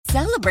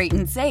Celebrate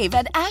and save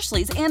at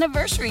Ashley's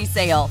Anniversary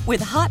Sale.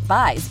 With Hot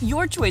Buys,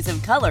 your choice of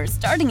colors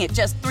starting at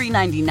just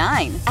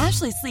 $3.99.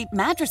 Ashley Sleep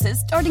mattresses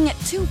starting at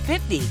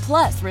 $2.50.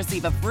 Plus,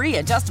 receive a free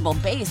adjustable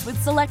base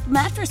with select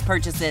mattress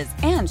purchases.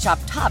 And shop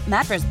top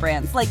mattress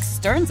brands like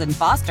Stearns &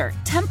 Foster,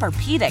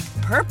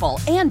 Tempur-Pedic, Purple,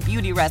 and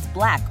Beautyrest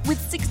Black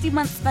with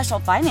 60-month special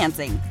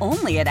financing.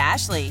 Only at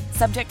Ashley.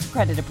 Subject to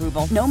credit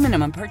approval. No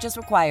minimum purchase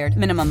required.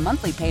 Minimum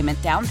monthly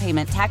payment, down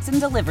payment, tax, and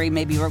delivery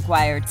may be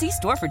required. See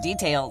store for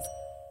details.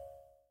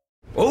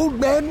 Old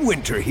Man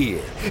Winter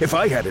here. If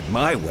I had it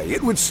my way,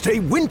 it would stay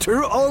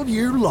winter all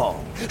year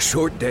long.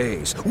 Short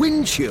days,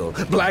 wind chill,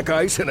 black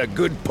ice, and a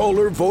good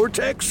polar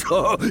vortex.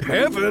 Oh,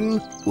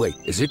 heaven. Wait,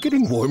 is it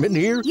getting warm in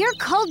here? Your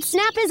cold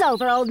snap is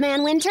over, Old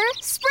Man Winter.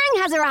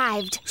 Spring has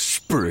arrived.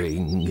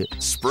 Spring.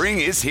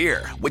 Spring is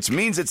here, which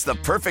means it's the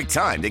perfect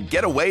time to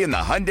get away in the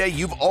Hyundai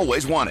you've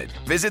always wanted.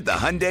 Visit the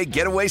Hyundai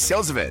Getaway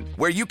Sales Event,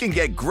 where you can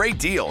get great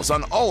deals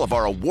on all of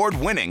our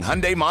award-winning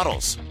Hyundai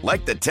models,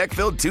 like the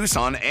tech-filled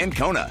Tucson and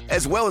Kona,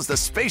 as well as the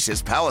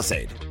spacious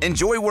Palisade.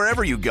 Enjoy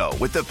wherever you go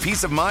with the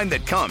peace of mind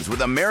that comes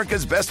with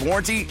America's best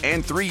warranty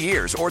and 3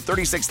 years or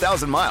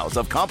 36,000 miles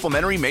of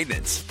complimentary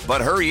maintenance.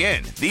 But hurry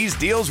in, these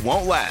deals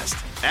won't last.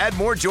 Add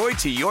more joy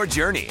to your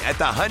journey at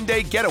the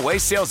Hyundai Getaway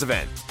Sales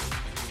Event.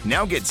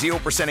 Now get 0%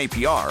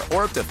 APR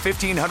or up to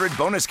 $1,500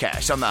 bonus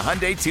cash on the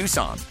Hyundai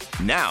Tucson.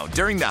 Now,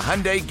 during the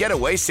Hyundai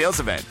Getaway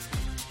Sales Event.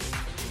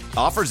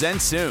 Offers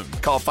end soon.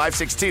 Call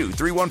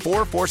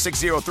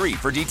 562-314-4603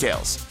 for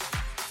details.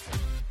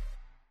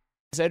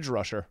 Edge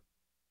rusher.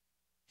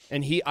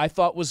 And I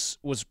thought was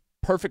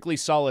perfectly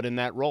solid in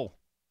that role.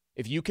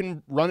 If you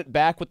can run it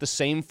back with the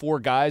same 4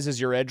 guys as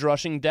your edge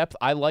rushing depth,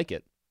 I like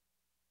it.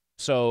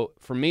 So,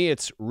 for me,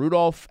 it's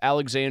Rudolph,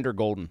 Alexander,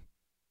 Golden.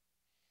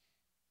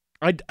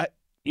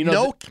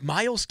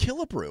 Miles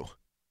Killebrew.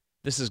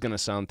 This is going to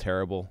sound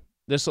terrible.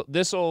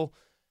 This'll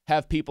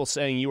have people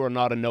saying you are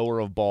not a knower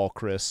of ball,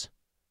 Chris.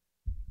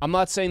 I'm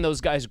not saying those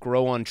guys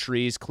grow on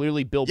trees.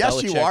 Clearly, Bill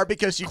Belichick. Yes, you are,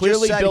 because you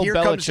just said, here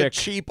comes a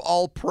cheap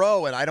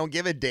all-pro, and I don't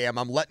give a damn.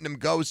 I'm letting him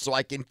go so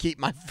I can keep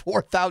my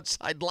 4th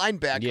outside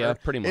linebacker. Yeah,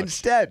 pretty much.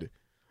 Instead,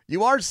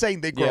 you are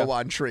saying they grow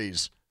on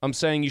trees. I'm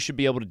saying you should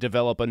be able to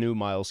develop a new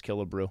Miles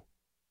Killebrew.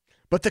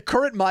 But the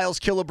current Miles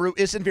Killebrew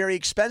isn't very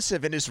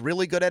expensive and is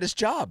really good at his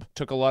job.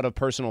 Took a lot of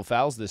personal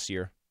fouls this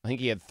year. I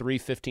think he had 3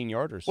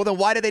 15-yarders. Well, then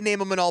why did they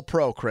name him an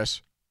all-pro,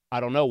 Chris? I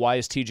don't know. Why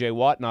is T.J.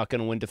 Watt not going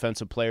to win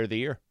Defensive Player of the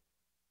Year?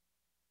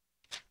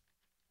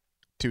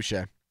 Touche.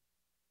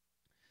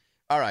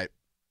 All right.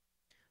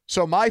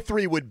 So my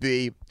 3 would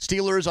be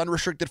Steelers,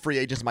 unrestricted free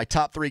agents, my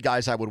top 3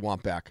 guys I would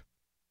want back.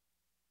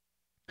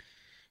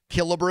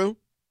 Killebrew,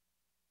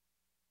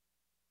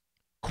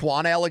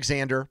 Quan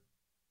Alexander,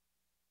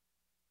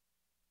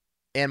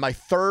 and my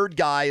 3rd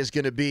guy is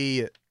going to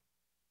be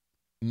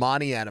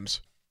Monty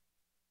Adams.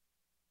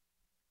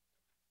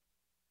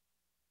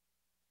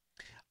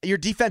 Your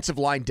defensive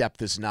line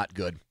depth is not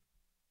good.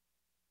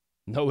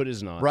 No, it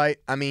is not. Right?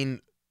 I mean,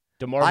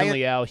 DeMarvin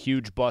Leal,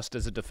 huge bust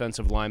as a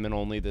defensive lineman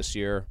only this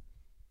year.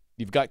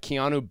 You've got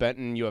Keanu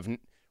Benton. You have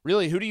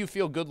really, who do you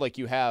feel good like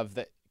you have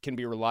that can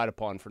be relied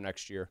upon for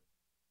next year?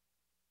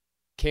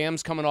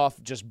 Cam's coming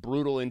off just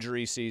brutal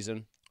injury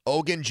season.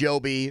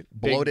 Ogunjobi,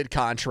 bloated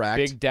contract.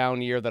 Big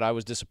down year that I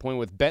was disappointed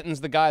with. Benton's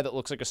the guy that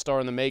looks like a star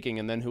in the making,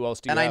 and then who else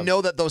do you have? And I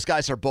know that those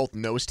guys are both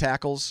nose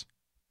tackles.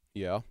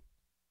 Yeah.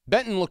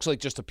 Benton looks like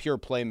just a pure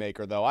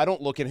playmaker, though. I don't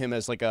look at him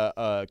as like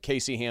a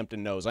Casey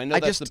Hampton nose. I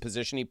know that's the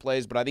position he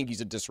plays, but I think he's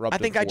a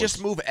disruptive force. I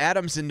just move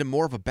Adams into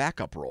more of a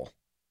backup role.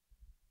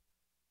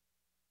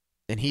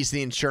 And he's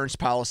the insurance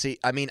policy.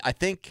 I mean, I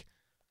think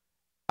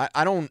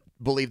I don't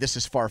believe this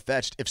is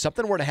far-fetched. If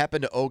something were to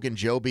happen to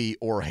Ogunjobi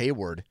or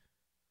Hayward,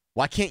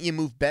 why can't you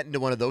move Benton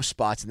to one of those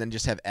spots and then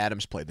just have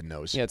Adams play the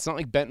nose? Yeah, it's not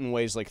like Benton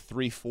weighs like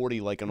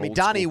 340 like an old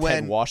school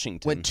Ted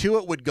Washington. When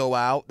Tuitt would go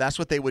out, that's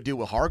what they would do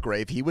with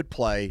Hargrave. He would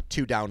play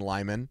 2 down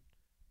linemen.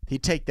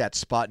 He'd take that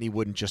spot and he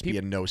wouldn't just be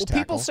a nose tackle.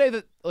 People say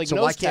that like so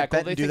nose tackle,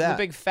 Benton they think the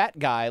big fat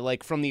guy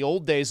like from the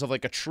old days of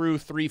like a true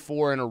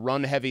 3-4 in a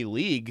run-heavy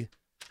league.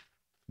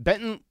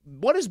 Benton,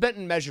 what is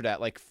Benton measured at?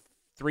 Like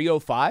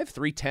 305,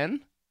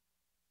 310?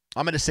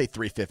 I'm going to say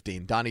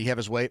 315. Donnie, you have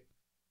his weight?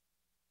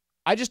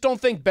 I just don't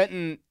think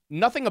Benton,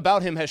 nothing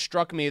about him has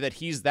struck me that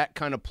he's that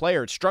kind of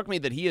player. It struck me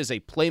that he is a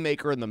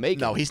playmaker in the making.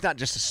 No, he's not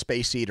just a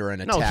space eater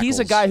and a No, he's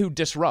a guy who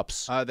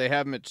disrupts. They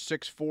have him at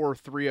 6'4",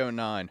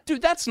 309.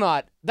 Dude,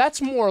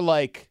 that's more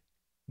like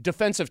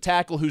defensive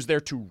tackle who's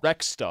there to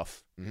wreck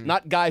stuff,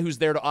 not guy who's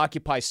there to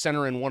occupy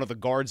center in one of the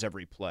guards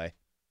every play.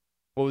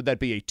 What would that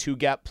be, a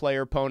 2-gap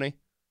player, Pony?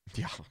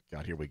 Yeah,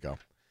 God, here we go.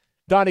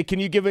 Donnie, can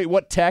you give me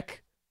what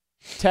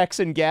Techs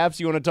and gaps?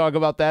 You want to talk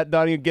about that,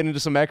 Donnie? Get into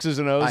some X's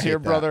and O's here,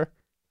 brother.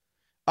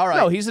 All right.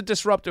 No, he's a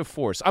disruptive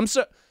force.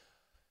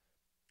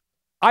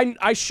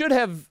 I should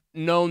have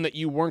known that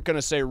you weren't going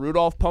to say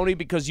Rudolph, Pony,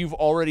 because you've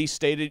already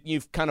stated,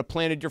 you've kind of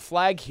planted your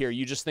flag here.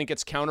 You just think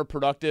it's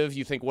counterproductive.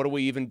 You think, what are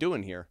we even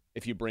doing here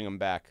if you bring him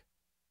back?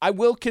 I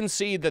will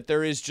concede that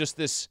there is just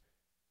this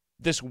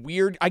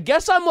weird, I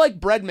guess I'm like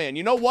Breadman.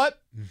 You know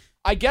what?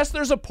 I guess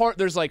there's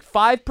like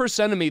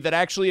 5% of me that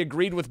actually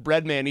agreed with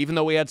Breadman, even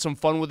though we had some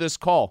fun with this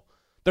call.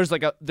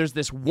 There's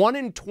this 1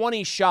 in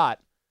 20 shot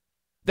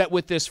that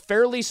with this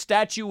fairly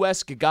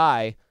statuesque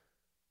guy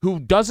who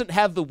doesn't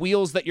have the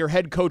wheels that your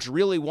head coach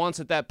really wants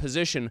at that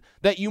position,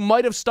 that you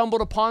might have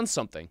stumbled upon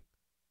something.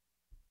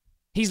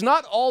 He's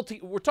not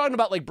we're talking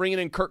about like bringing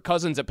in Kirk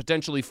Cousins at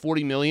potentially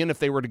 $40 million if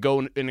they were to go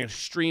in an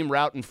extreme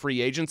route in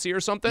free agency or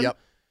something. Yep.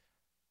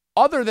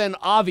 Other than,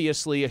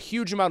 obviously, a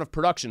huge amount of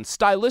production,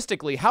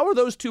 stylistically, how are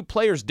those two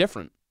players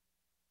different?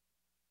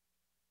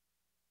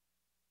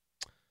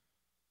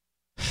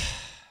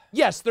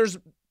 Yes, there's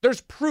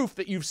proof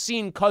that you've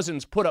seen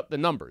Cousins put up the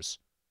numbers.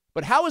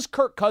 But how is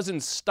Kirk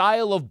Cousins'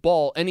 style of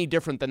ball any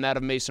different than that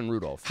of Mason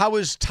Rudolph? How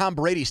is Tom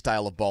Brady's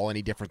style of ball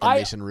any different than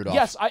Mason Rudolph?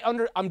 Yes,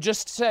 I'm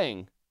just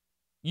saying.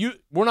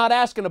 We're not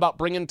asking about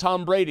bringing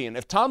Tom Brady in.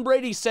 If Tom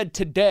Brady said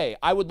today,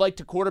 I would like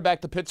to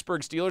quarterback the Pittsburgh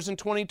Steelers in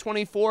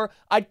 2024,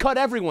 I'd cut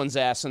everyone's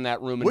ass in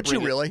that room. Would you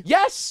really?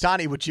 Yes.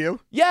 Donnie, would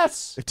you?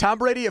 Yes. If Tom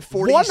Brady at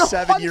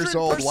 47 years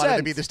old 100%. wanted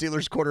to be the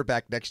Steelers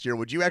quarterback next year,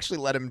 would you actually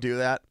let him do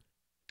that?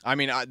 I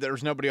mean,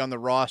 there's nobody on the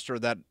roster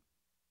that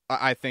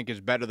I think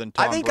is better than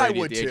Tom I think Brady I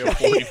would at the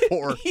too. age of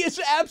 44. He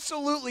is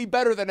absolutely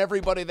better than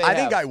everybody they have. I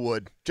think I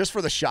would, just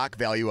for the shock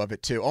value of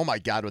it too. Oh my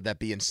God, would that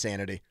be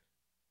insanity?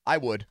 I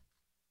would.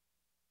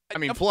 I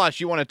mean, plus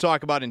you want to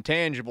talk about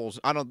intangibles.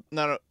 I don't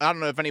know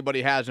if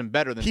anybody has him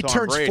better than He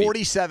Tom Brady. turns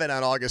 47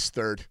 on August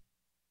 3rd.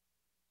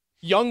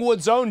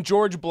 Youngwood's own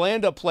George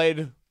Blanda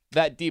played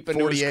that deep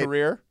into 48. his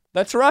career.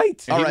 That's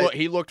right. And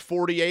he looked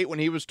 48 when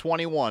he was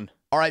 21.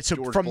 All right, so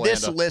George from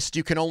this Blanda. list,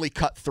 you can only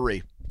cut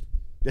 3.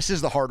 This is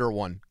the harder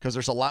one because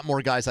there's a lot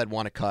more guys I'd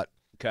want to cut.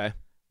 Okay.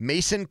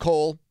 Mason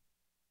Cole,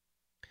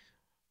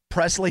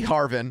 Presley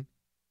Harvin,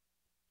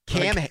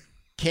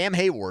 Cam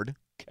Hayward.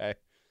 Okay.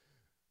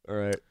 All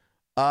right.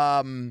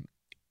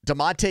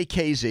 DeMonte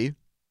Casey,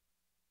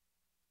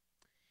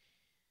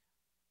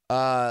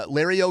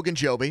 Larry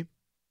Ogunjobi,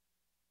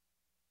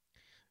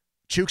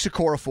 Chooks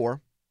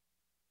Okorafor,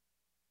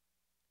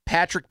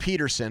 Patrick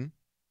Peterson,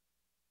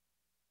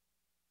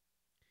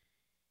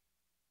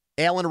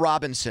 Allen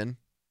Robinson,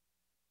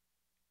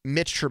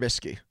 Mitch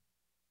Trubisky.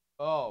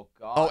 Oh,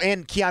 God. Oh,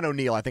 and Keanu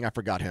Neal. I think I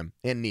forgot him.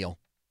 And Neal.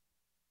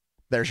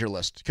 There's your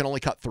list. Can only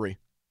cut 3.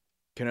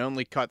 Can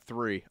only cut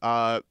 3.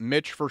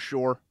 Mitch for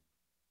sure.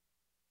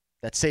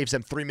 That saves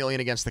them $3 million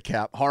against the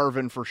cap.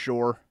 Harvin for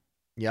sure.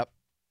 Yep.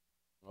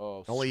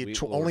 Oh, Only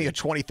a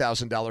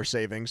 $20,000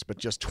 savings, but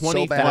just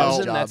so bad at his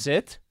 20,000. job. That's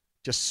it.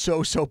 Just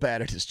so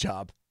bad at his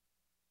job.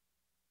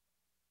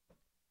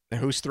 And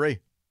who's 3?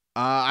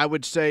 I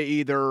would say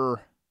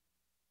either.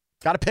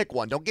 Got to pick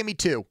one. Don't give me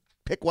 2.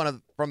 Pick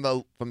one from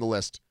the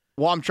list.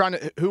 Well, I'm trying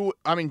to. Okay.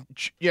 I'm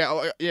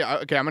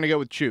going to go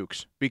with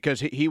Chooks because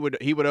he would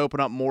open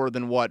up more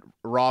than what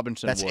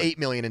Robinson That's would. $8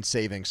 million in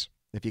savings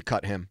if you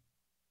cut him.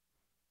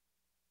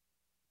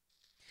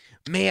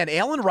 Man,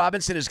 Allen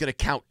Robinson is going to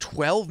count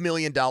 $12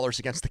 million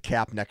against the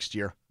cap next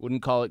year.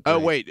 Wouldn't call it Oh,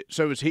 great. wait.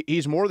 So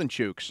he's more than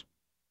Chooks?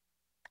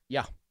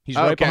 Yeah. He's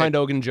right Okay. behind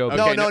Ogunjobi.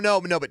 Okay,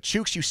 No. But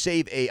Chooks, you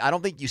save 8. I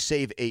don't think you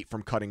save 8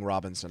 from cutting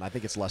Robinson. I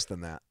think it's less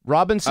than that.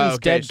 Robinson's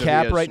dead so he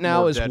cap has right now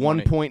more is dead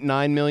money.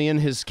 $1.9 million.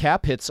 His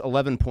cap hits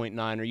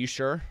 $11.9. Are you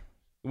sure?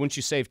 Wouldn't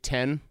you save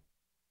 10?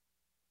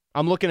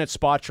 I'm looking at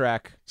Spot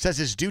Track. Says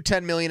his due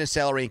 $10 million in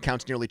salary and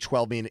counts nearly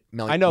 $12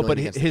 million. I know, but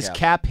against his the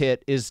cap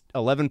hit is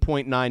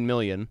 $11.9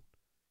 million.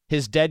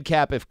 His dead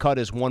cap, if cut,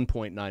 is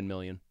 $1.9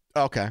 million.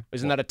 Okay.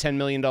 Isn't that a $10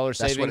 million savings?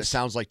 That's what it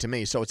sounds like to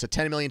me. So it's a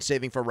 $10 million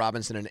saving for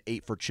Robinson and an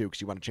 8 for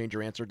Chooks. You want to change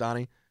your answer,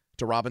 Donnie,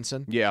 to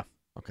Robinson? Yeah.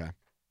 Okay.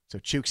 So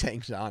Chooks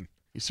hangs on.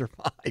 He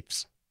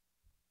survives.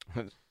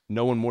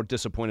 No one more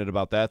disappointed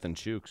about that than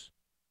Chooks.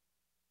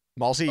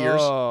 Malsey, yours.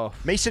 Oh.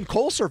 Mason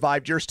Cole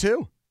survived yours,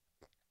 too.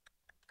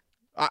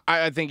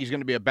 I think he's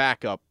going to be a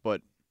backup,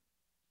 but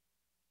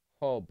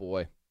Oh,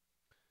 boy.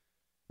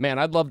 Man,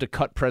 I'd love to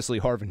cut Presley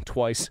Harvin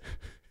twice.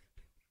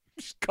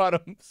 Just cut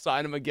him,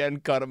 sign him again,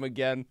 cut him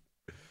again.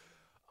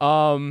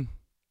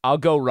 I'll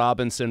go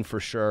Robinson for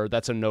sure.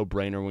 That's a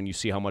no-brainer when you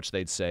see how much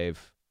they'd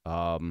save.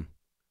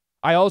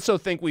 I also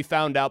think we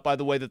found out, by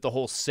the way, that the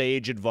whole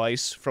sage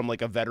advice from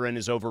like a veteran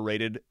is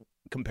overrated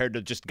compared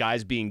to just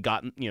guys being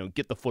gotten,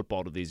 get the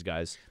football to these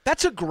guys.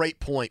 That's a great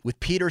point with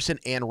Peterson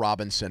and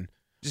Robinson.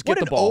 Just get what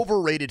the an ball.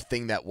 overrated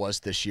thing that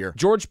was this year.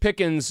 George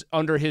Pickens,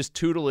 under his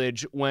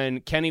tutelage, when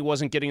Kenny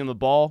wasn't getting him the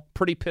ball,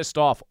 pretty pissed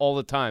off all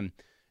the time.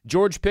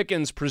 George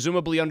Pickens,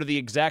 presumably under the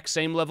exact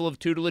same level of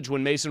tutelage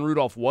when Mason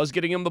Rudolph was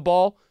getting him the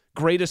ball,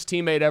 greatest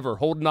teammate ever,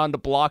 holding on to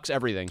blocks,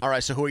 everything. All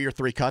right, so who are your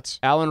 3 cuts?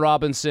 Allen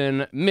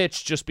Robinson,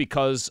 Mitch, just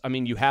because,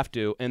 you have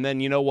to. And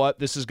then, you know what?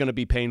 This is going to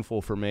be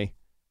painful for me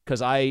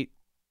because I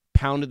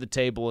pounded the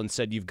table and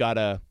said, you've got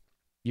to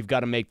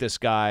make this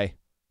guy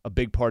a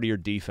big part of your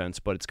defense,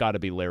 but it's got to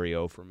be Larry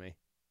O for me.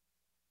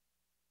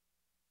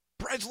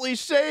 Presley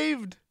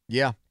saved.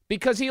 Yeah.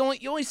 Because he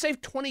only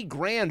saved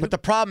 $20,000. But the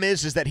problem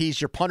is that he's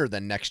your punter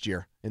then next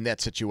year in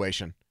that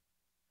situation.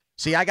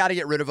 See, I got to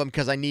get rid of him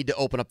because I need to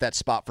open up that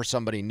spot for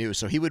somebody new.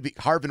 So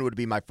Harvin would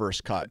be my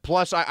first cut.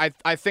 Plus, I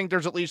think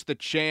there's at least the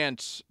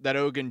chance that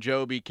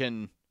Ogunjobi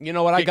can. You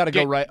know what? I got to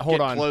go right.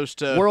 Hold on. Close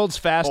to world's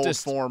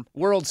fastest form.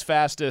 World's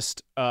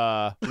fastest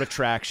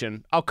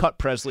retraction. I'll cut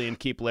Presley and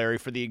keep Larry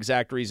for the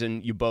exact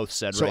reason you both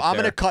said. So right I'm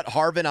there. going to cut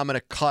Harvin. I'm going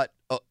to cut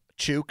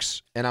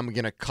Chooks, and I'm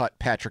going to cut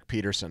Patrick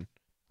Peterson.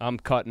 I'm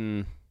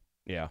cutting.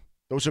 Yeah,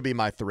 those would be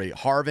my three: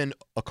 Harvin,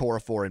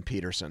 Okorafor, and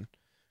Peterson.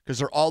 Because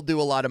they're all do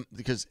a lot of.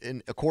 Because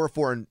in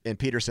Okorafor and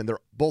Peterson, they're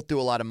both do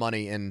a lot of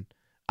money, and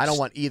I don't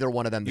want either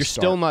one of them to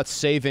start. You're still not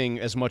saving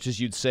as much as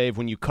you'd save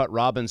when you cut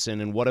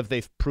Robinson, and what have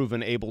they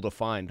proven able to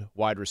find?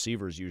 Wide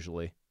receivers,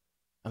 usually.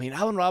 I mean,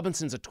 Allen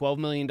Robinson's a $12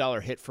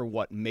 million hit for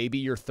what? Maybe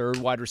your third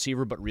wide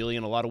receiver, but really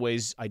in a lot of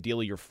ways,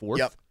 ideally your fourth?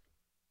 Yep.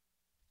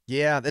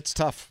 Yeah, that's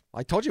tough.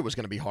 I told you it was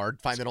going to be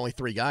hard, finding only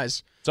three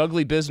guys. It's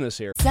ugly business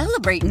here.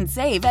 Celebrate and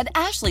save at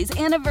Ashley's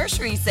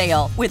Anniversary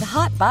Sale. With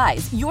Hot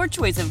Buys, your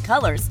choice of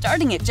colors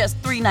starting at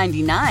just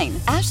 $3.99.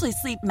 Ashley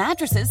Sleep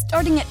mattresses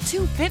starting at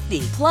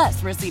 $2.50.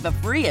 Plus, receive a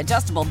free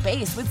adjustable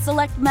base with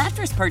select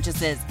mattress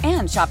purchases.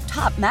 And shop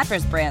top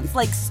mattress brands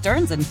like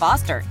Stearns &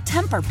 Foster,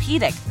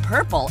 Tempur-Pedic,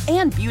 Purple,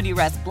 and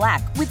Beautyrest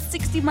Black with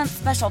 60-month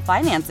special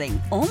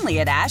financing.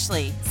 Only at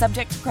Ashley.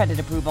 Subject to credit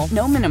approval.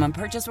 No minimum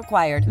purchase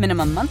required.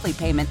 Minimum monthly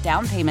payment,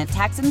 down payment,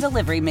 tax, and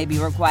delivery may be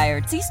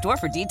required. See store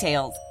for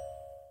details.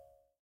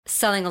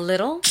 Selling a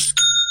little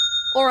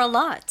or a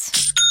lot?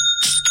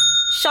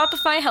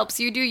 Shopify helps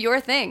you do your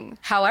thing,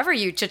 however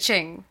you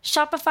cha-ching.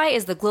 Shopify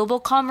is the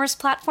global commerce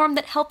platform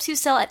that helps you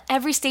sell at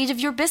every stage of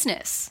your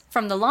business.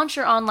 From the launch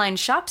your online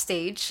shop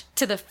stage,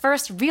 to the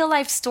first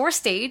real-life store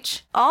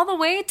stage, all the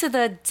way to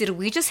the did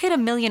we just hit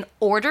 1 million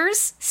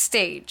orders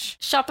stage.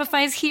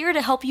 Shopify's here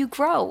to help you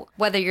grow.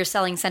 Whether you're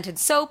selling scented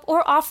soap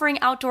or offering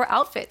outdoor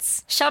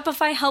outfits,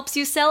 Shopify helps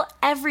you sell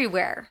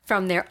everywhere.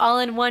 From their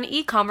all-in-one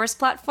e-commerce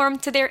platform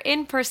to their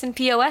in-person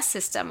POS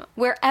system.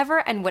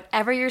 Wherever and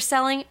whatever you're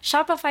selling,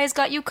 Shopify's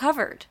got you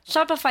covered.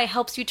 Shopify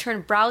helps you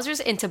turn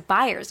browsers into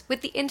buyers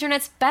with the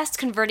internet's best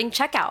converting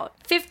checkout.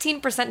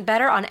 15%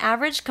 better on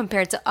average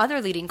compared to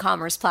other leading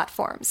commerce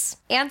platforms.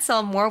 And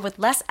sell more with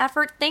less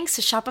effort thanks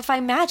to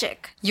Shopify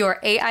Magic, your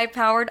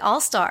AI-powered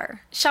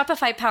all-star.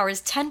 Shopify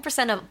powers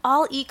 10% of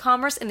all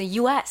e-commerce in the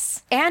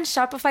U.S. And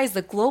Shopify is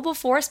the global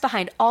force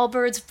behind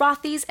Allbirds,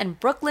 Rothy's, and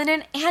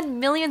Brooklinen, and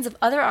millions of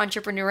other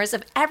entrepreneurs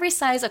of every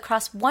size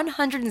across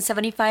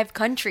 175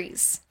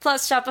 countries.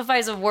 Plus,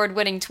 Shopify's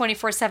award-winning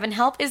 24/7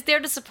 help is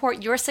there to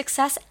support your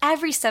success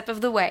every step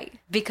of the way.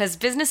 Because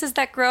businesses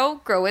that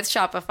grow, grow with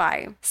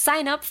Shopify.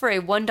 Sign up for a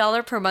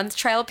 $1 per month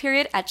trial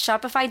period at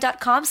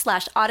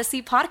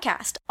shopify.com/Odyssey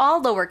Podcast,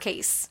 all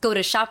lowercase. Go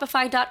to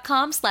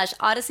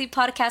shopify.com/Odyssey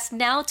Podcast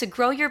now to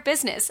grow your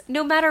business,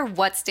 no matter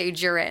what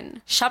stage you're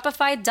in.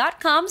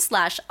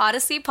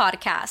 Shopify.com/Odyssey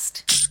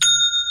Podcast.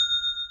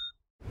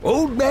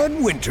 Old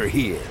Man Winter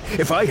here.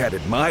 If I had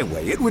it my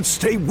way, it would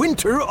stay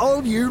winter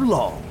all year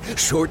long.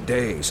 Short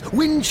days,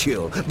 wind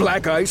chill,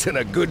 black ice, and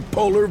a good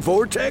polar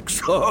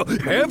vortex. Oh,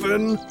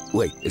 heaven.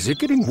 Wait, is it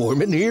getting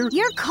warm in here?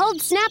 Your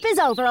cold snap is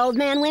over, Old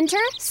Man Winter.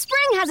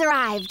 Spring has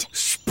arrived.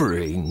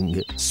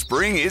 Spring.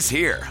 Spring is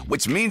here,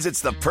 which means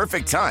it's the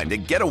perfect time to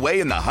get away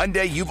in the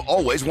Hyundai you've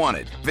always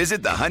wanted.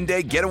 Visit the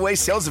Hyundai Getaway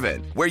Sales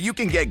Event, where you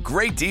can get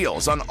great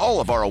deals on all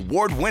of our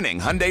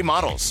award-winning Hyundai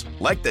models,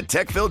 like the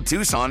tech-filled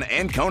Tucson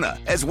and Kona,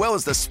 as well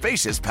as the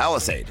spacious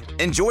Palisade.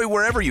 Enjoy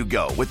wherever you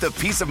go with the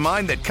peace of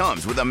mind that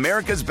comes with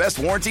America's best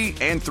warranty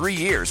and 3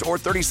 years or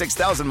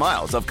 36,000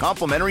 miles of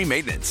complimentary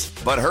maintenance.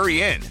 But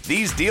hurry in,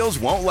 these deals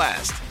won't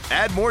last.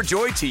 Add more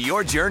joy to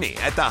your journey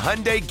at the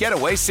Hyundai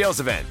Getaway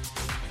Sales Event.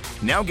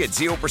 Now get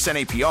 0%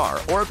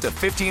 APR or up to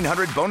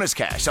 $1,500 bonus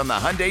cash on the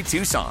Hyundai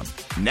Tucson.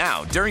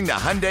 Now, during the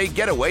Hyundai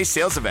Getaway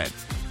Sales Event.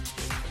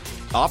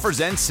 Offers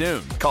end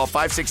soon. Call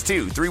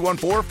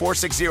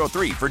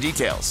 562-314-4603 for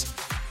details.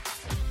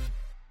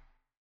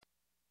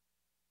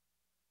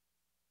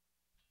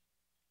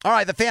 All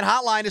right, the Fan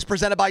Hotline is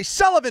presented by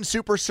Sullivan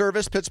Super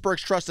Service,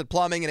 Pittsburgh's trusted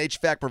plumbing and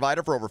HVAC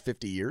provider for over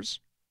 50 years.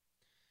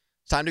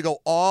 It's time to go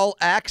all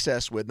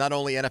access with not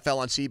only NFL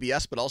on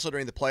CBS, but also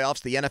during the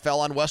playoffs, the NFL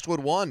on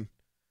Westwood One.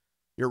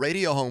 Your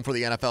radio home for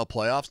the NFL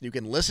playoffs. And you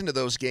can listen to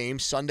those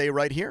games Sunday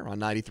right here on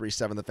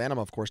 93.7 The Fan. I'm,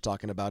 of course,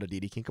 talking about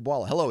Aditi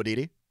Kinkhabwala. Hello,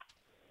 Aditi.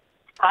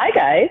 Hi,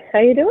 guys. How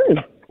you doing?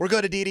 We're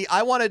good, Aditi.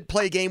 I want to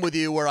play a game with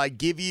you where I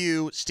give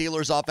you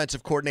Steelers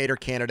offensive coordinator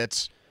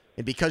candidates,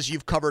 and because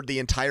you've covered the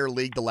entire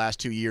league the last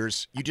 2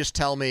 years, you just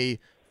tell me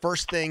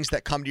first things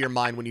that come to your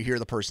mind when you hear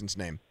the person's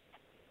name.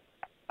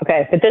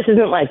 Okay, but this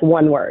isn't like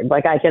one word.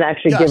 Like I can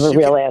actually give a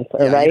real answer,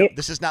 right? You know,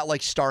 this is not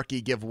like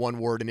Starkey, give one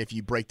word, and if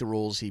you break the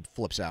rules, he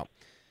flips out.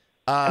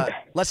 Okay.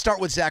 Let's start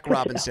with Zac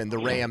Robinson, the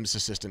Rams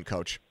assistant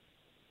coach.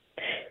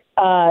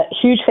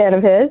 Huge fan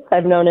of his.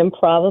 I've known him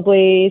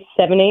probably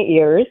 7-8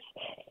 years.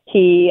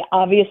 He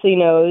obviously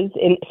knows,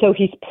 so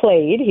he's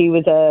played. He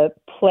was a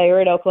player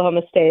at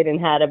Oklahoma State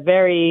and had a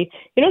very,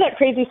 you know that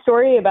crazy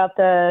story about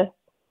the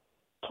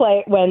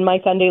play when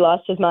Mike Gundy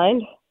lost his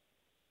mind?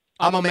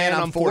 I'm a man,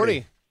 I'm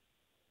 40.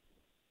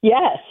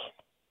 Yes.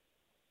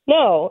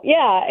 No,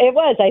 yeah, it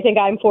was. I think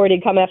I'm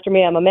 40, come after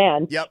me, I'm a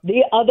man. Yep.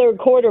 The other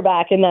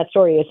quarterback in that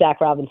story is Zac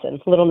Robinson,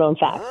 little known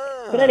fact.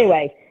 But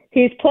anyway,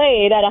 he's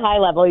played at a high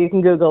level. You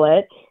can Google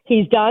it.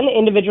 He's done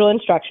individual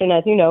instruction.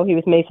 As you know, he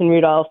was Mason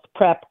Rudolph's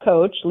prep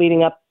coach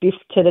leading up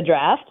to the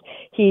draft.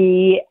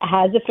 He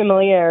has a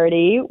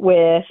familiarity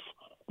with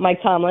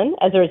Mike Tomlin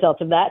as a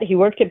result of that. He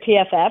worked at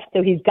PFF,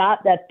 so he's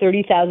got that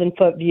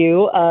 30,000-foot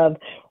view of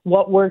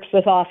what works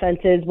with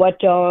offenses, what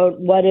don't,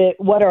 what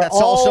are That's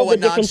all also the a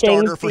different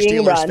non-starter things for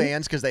being Steelers run.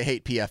 fans because they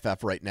hate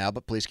PFF right now,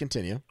 but please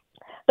continue.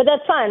 But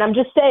that's fine. I'm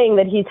just saying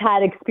that he's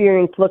had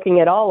experience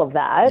looking at all of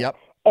that. Yep.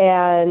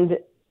 And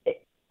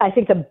I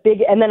think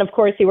and then of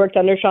course he worked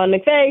under Sean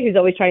McVay, who's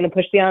always trying to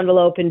push the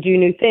envelope and do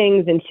new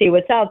things and see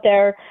what's out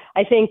there.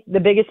 I think the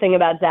biggest thing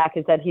about Zac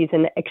is that he's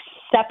an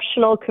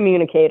exceptional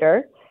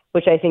communicator,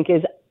 which I think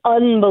is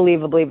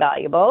unbelievably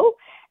valuable.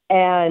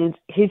 And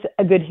he's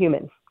a good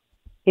human.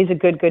 He's a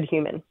good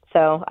human.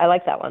 So I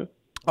like that one.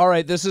 All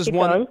right, this is Keep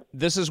one. going.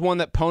 This is one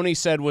that Pony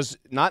said was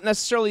not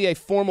necessarily a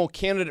formal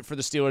candidate for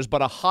the Steelers,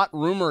 but a hot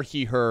rumor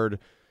he heard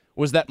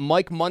was that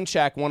Mike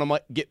Munchak want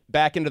to get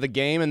back into the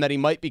game and that he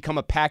might become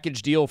a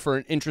package deal for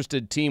an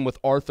interested team with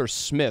Arthur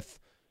Smith,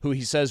 who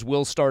he says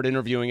will start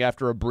interviewing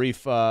after a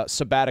brief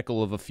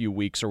sabbatical of a few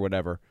weeks or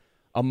whatever.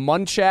 A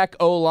Munchak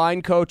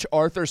O-line coach,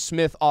 Arthur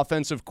Smith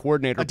offensive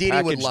coordinator. Aditi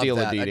package would love deal,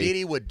 that. Aditi.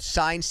 Aditi would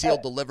sign, seal,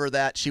 deliver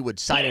that. She would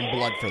sign in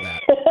blood for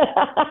that.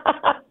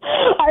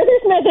 Arthur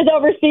Smith is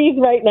overseas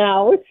right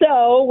now,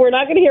 so we're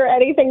not going to hear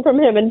anything from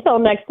him until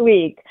next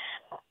week.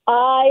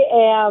 I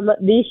am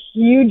the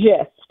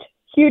hugest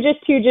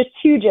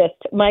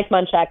Mike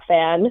Munchak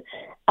fan.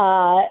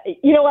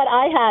 You know what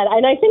I had,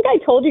 and I think I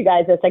told you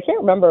guys this, I can't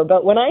remember,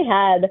 but when I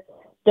had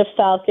the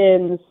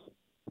Falcons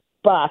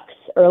Bucks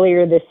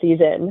earlier this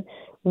season,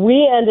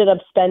 we ended up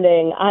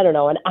spending, I don't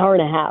know, an hour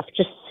and a half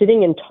just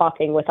sitting and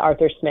talking with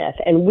Arthur Smith,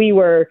 and we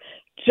were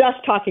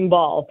just talking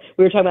ball.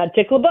 We were talking about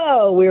Dick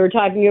LeBeau. We were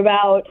talking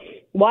about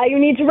why you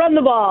need to run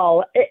the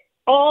ball,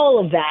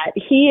 all of that.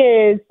 He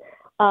is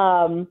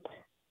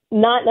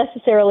not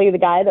necessarily the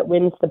guy that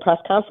wins the press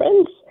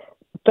conference,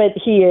 but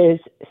he is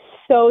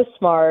so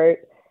smart.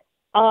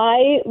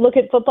 I look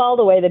at football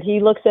the way that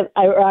he looks at,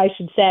 or I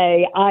should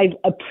say, I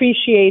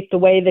appreciate the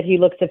way that he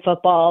looks at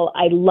football.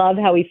 I love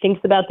how he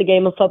thinks about the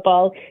game of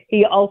football.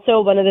 He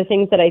also, one of the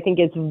things that I think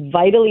is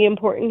vitally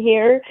important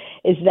here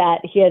is that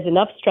he has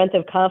enough strength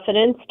of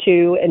confidence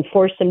to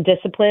enforce some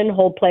discipline,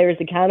 hold players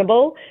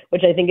accountable,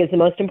 which I think is the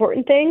most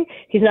important thing.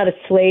 He's not a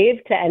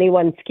slave to any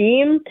one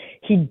scheme.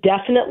 He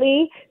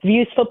definitely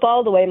views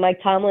football the way Mike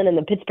Tomlin and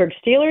the Pittsburgh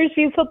Steelers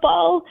view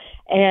football.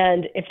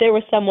 And if there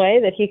was some way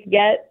that he could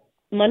get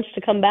Munch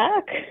to come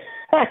back,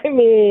 I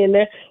mean,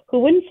 who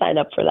wouldn't sign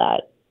up for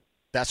that?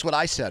 That's what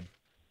I said.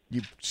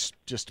 You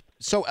just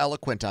so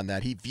eloquent on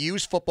that. He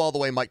views football the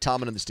way Mike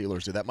Tomlin and the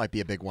Steelers do. That might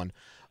be a big one.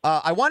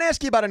 I want to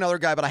ask you about another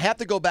guy, but I have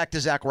to go back to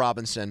Zac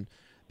Robinson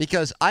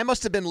because I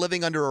must have been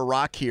living under a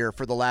rock here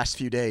for the last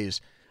few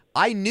days.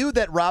 I knew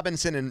that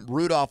Robinson and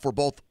Rudolph were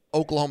both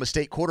Oklahoma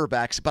State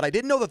quarterbacks, but I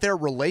didn't know that their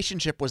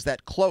relationship was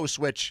that close,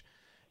 which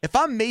if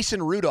I'm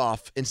Mason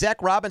Rudolph and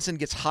Zac Robinson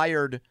gets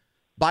hired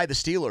by the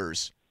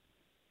Steelers,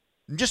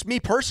 just me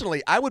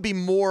personally, I would be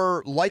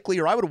more likely,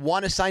 or I would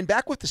want to sign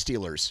back with the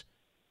Steelers.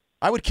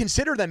 I would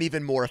consider them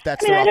even more if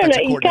that's their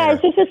offensive coordinator.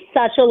 Guys, this was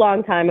such a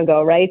long time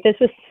ago, right? This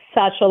was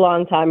such a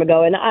long time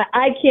ago, and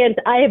I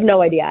have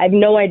no idea. I have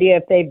no idea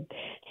if they've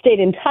stayed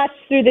in touch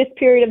through this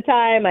period of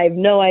time. I have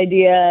no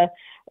idea.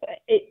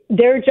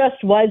 There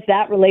just was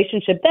that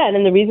relationship then,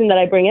 and the reason that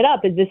I bring it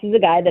up is this is a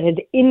guy that has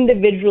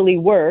individually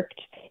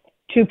worked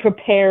to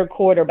prepare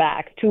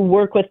quarterbacks, to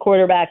work with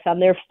quarterbacks on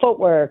their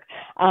footwork,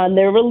 on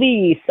their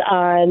release,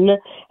 on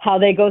how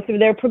they go through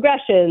their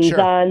progressions,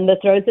 Sure. on the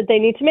throws that they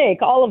need to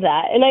make, all of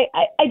that. And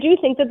I do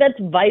think that that's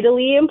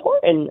vitally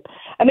important.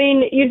 I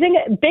mean, you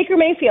think Baker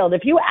Mayfield,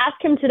 if you ask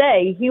him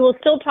today, he will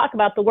still talk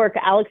about the work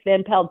Alex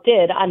Van Pelt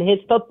did on his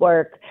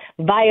footwork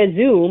via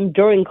Zoom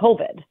during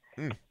COVID.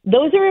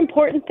 Those are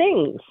important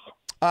things.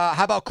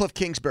 How about Cliff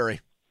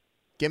Kingsbury?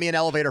 Give me an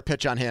elevator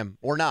pitch on him,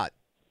 or not,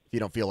 if you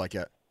don't feel like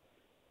it.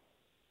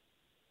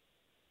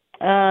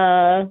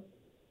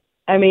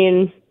 I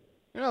mean,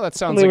 that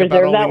sounds we like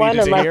about reserve all that we one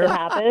needed to unless hear. it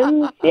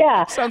happens.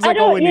 Yeah, Sounds like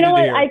all we needed to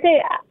hear.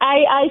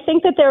 I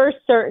think that there are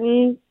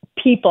certain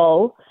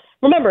people.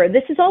 Remember,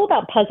 this is all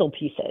about puzzle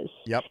pieces.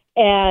 Yep.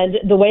 And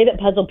the way that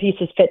puzzle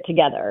pieces fit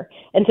together.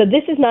 And so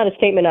this is not a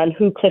statement on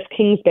who Cliff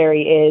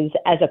Kingsbury is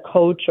as a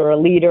coach or a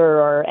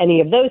leader or any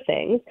of those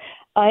things.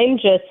 I'm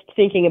just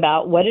thinking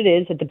about what it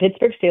is that the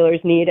Pittsburgh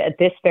Steelers need at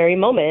this very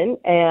moment.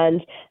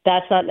 And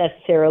that's not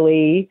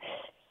necessarily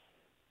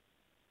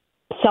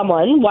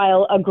someone,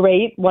 while a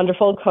great,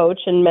 wonderful coach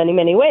in many,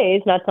 many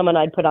ways, not someone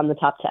I'd put on the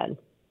top 10.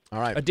 All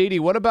right. Aditi,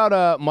 what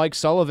about Mike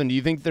Sullivan? Do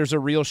you think there's a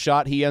real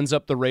shot he ends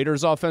up the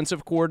Raiders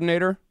offensive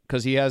coordinator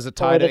because he has a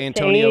tie to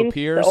Antonio Saints,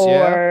 Pierce?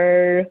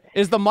 Or,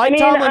 Is the Mike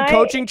Tomlin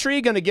coaching tree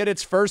going to get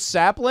its first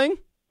sapling?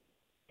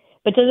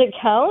 But does it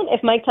count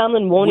if Mike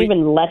Tomlin won't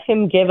even let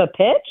him give a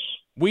pitch?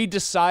 We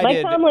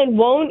decided. Mike Tomlin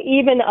won't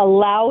even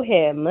allow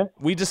him.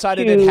 We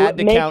decided to it had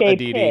to make count, a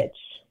Aditi. pitch.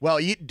 Well,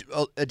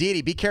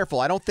 Aditi, be careful.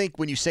 I don't think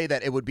when you say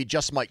that it would be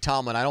just Mike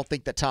Tomlin. I don't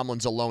think that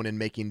Tomlin's alone in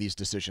making these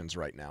decisions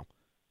right now.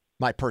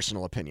 My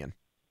personal opinion.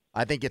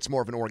 I think it's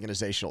more of an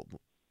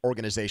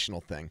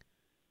organizational thing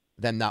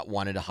than not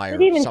wanting to hire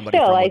But even somebody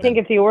still, from I within. think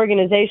if the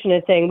organization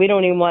is saying we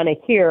don't even want to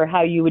hear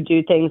how you would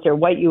do things or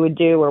what you would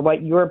do or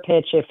what your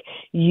pitch if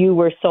you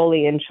were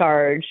solely in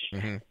charge,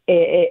 I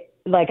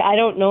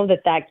don't know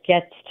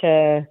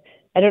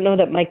I don't know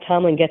that Mike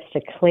Tomlin gets to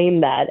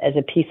claim that as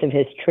a piece of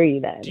his tree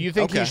then. Do you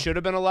think he should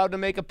have been allowed to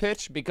make a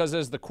pitch? Because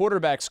as the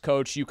quarterback's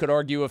coach, you could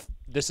argue if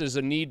this is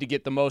a need to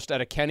get the most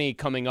out of Kenny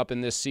coming up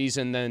in this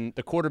season, then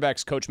the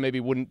quarterback's coach maybe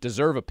wouldn't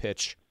deserve a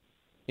pitch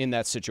in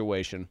that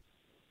situation.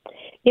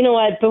 You know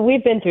what? But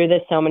we've been through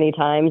this so many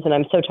times, and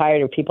I'm so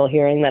tired of people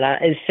hearing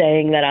that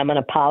saying that I'm an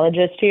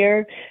apologist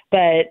here.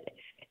 But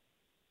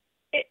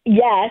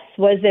yes,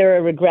 was there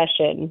a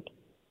regression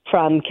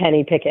from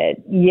Kenny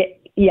Pickett?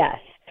 Yes.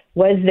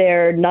 Was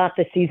there not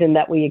the season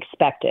that we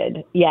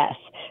expected? Yes.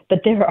 But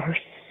there are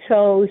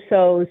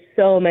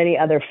so many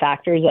other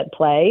factors at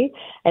play.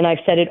 And I've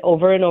said it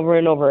over and over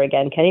and over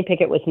again. Kenny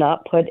Pickett was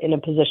not put in a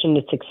position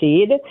to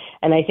succeed.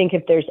 And I think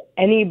if there's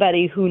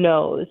anybody who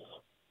knows,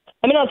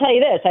 I'll tell you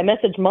this. I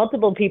messaged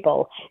multiple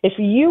people. If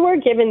you were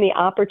given the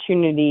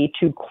opportunity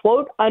to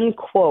quote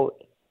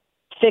unquote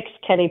fix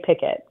Kenny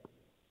Pickett,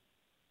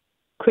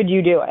 could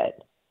you do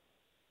it?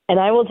 And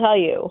I will tell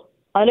you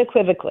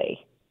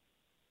unequivocally,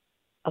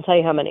 I'll tell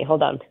you how many.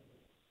 Hold on.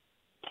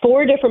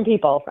 4 different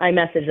people I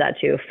messaged that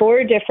to.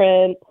 4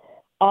 different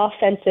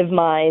offensive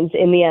minds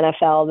in the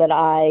NFL that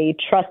I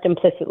trust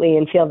implicitly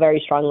and feel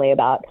very strongly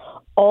about.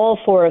 All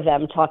 4 of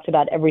them talked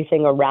about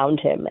everything around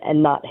him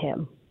and not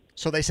him.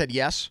 So they said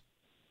yes?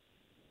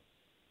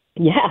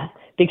 Yeah,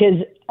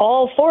 because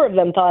all 4 of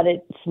them thought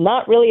it's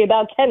not really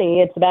about Kenny.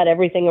 It's about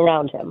everything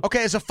around him.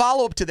 Okay, as a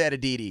follow-up to that,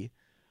 Aditi,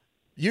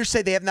 you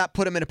say they have not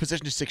put him in a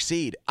position to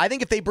succeed. I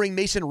think if they bring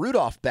Mason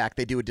Rudolph back,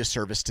 they do a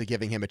disservice to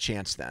giving him a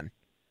chance then.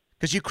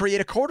 Because you create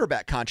a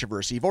quarterback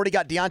controversy. You've already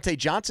got Deontay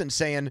Johnson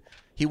saying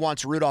he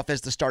wants Rudolph as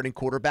the starting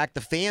quarterback.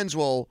 The fans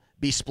will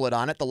be split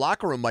on it. The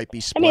locker room might be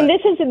split. This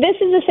is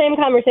the same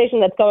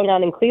conversation that's going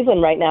on in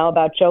Cleveland right now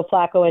about Joe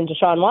Flacco and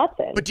Deshaun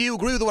Watson. But do you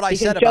agree with what I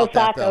said Joe about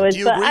that, Flacco though? Do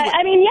you agree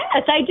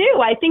yes, I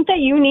do. I think that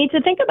you need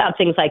to think about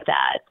things like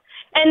that.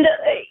 And,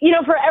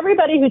 for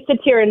everybody who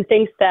sits here and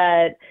thinks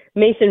that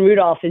Mason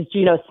Rudolph is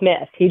Geno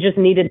Smith, he just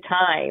needed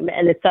time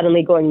and it's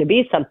suddenly going to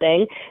be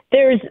something.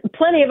 There's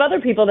plenty of other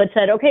people that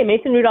said, okay,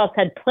 Mason Rudolph's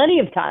had plenty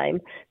of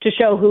time to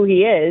show who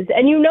he is,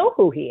 and you know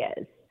who he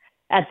is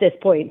at this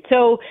point.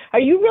 So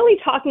are you really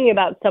talking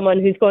about someone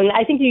who's going,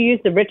 I think you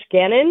used the Rich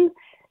Gannon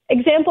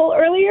example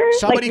earlier.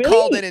 Somebody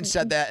called in and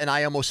said that, and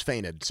I almost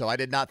fainted. So I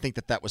did not think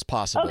that was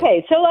possible.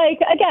 Okay, so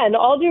again,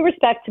 all due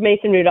respect to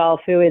Mason Rudolph,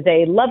 who is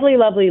a lovely,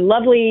 lovely,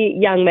 lovely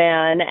young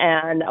man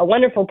and a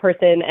wonderful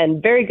person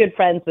and very good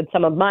friends with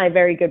some of my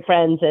very good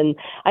friends, and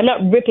I'm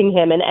not ripping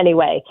him in any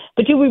way.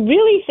 But do we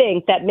really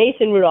think that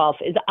Mason Rudolph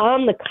is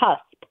on the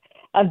cusp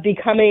of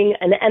becoming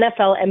an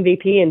NFL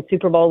MVP and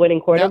Super Bowl winning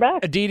quarterback? Now,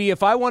 Aditi,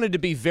 if I wanted to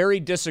be very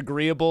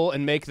disagreeable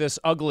and make this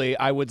ugly,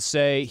 I would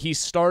say he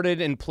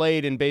started and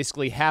played in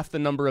basically half the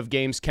number of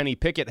games Kenny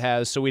Pickett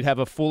has, so we'd have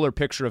a fuller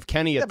picture of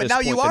Kenny at this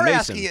point. But now you are Mason.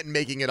 asking it and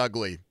making it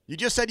ugly. You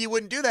just said you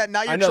wouldn't do that, and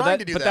now you're trying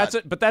to do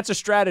that. But that's a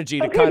strategy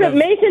to okay, kind of but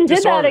Mason did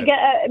disarm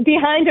that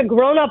behind a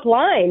grown-up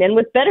line and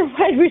with better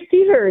wide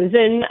receivers.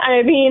 And,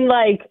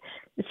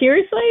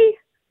 seriously?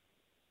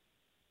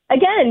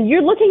 Again,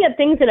 you're looking at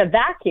things in a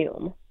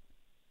vacuum.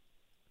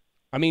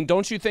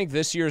 Don't you think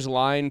this year's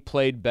line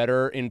played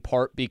better in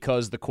part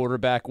because the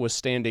quarterback was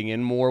standing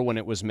in more when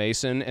it was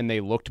Mason, and they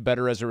looked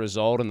better as a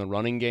result, and the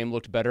running game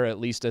looked better, at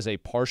least as a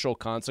partial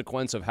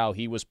consequence of how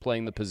he was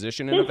playing the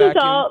position in a vacuum? This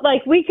is all,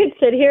 we could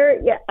sit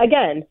here,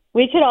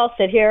 we could all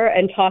sit here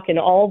and talk in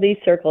all these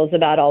circles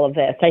about all of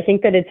this. I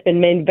think that it's been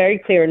made very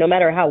clear, no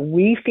matter how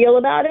we feel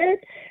about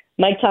it,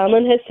 Mike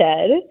Tomlin has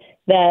said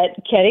that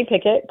Kenny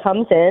Pickett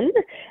comes in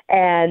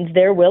and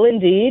there will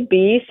indeed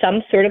be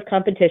some sort of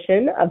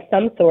competition of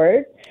some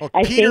sort. Well,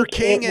 Peter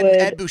King and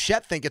Ed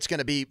Bouchette think it's going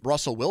to be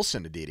Russell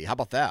Wilson, Aditi. How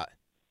about that?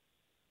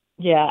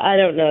 Yeah, I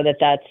don't know that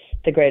that's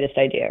the greatest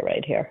idea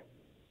right here.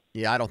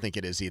 Yeah, I don't think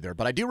it is either.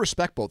 But I do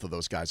respect both of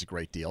those guys a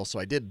great deal, so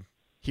I did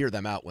hear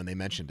them out when they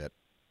mentioned it.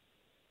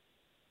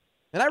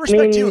 And I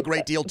respect you a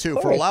great deal, too,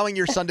 for allowing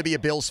your son to be a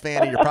Bills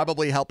fan, and you're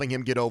probably helping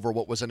him get over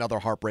what was another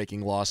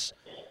heartbreaking loss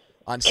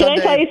on Sunday.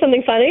 Can I tell you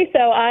something funny?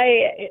 So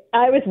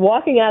I was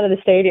walking out of the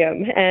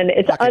stadium, and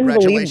it's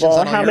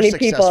unbelievable how many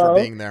people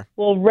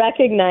will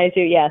recognize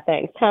you. Yeah,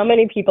 thanks. How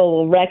many people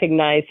will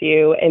recognize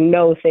you and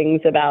know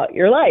things about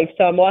your life?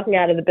 So I'm walking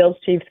out of the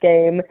Bills-Chiefs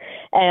game,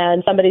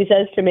 and somebody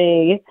says to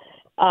me,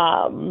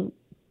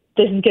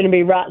 this is going to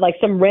be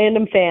some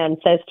random fan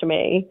says to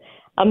me,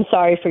 I'm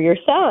sorry for your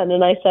son.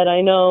 And I said,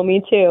 I know,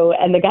 me too.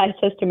 And the guy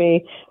says to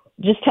me,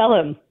 just tell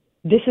him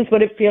this is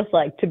what it feels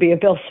like to be a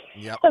Bills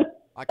fan. Yep.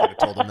 I could have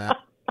told him that.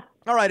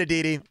 All right,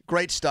 Aditi.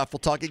 Great stuff. We'll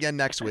talk again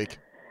next week.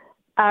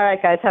 All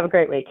right, guys. Have a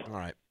great week. All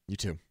right. You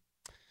too.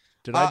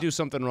 Did I do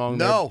something wrong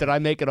no. there? Did I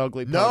make it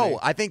ugly? Pony? No,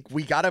 I think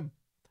we got to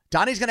 –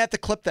 Donnie's going to have to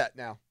clip that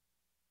now.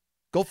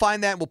 Go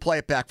find that and we'll play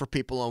it back for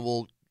people and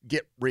we'll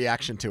get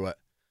reaction to it.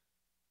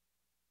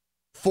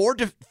 Four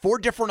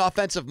different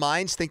offensive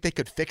minds think they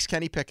could fix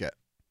Kenny Pickett.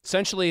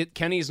 Essentially,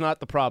 Kenny's not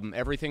the problem.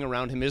 Everything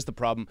around him is the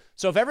problem.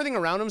 So if everything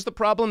around him is the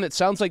problem, it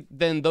sounds like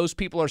then those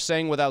people are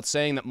saying without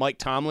saying that Mike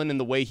Tomlin and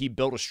the way he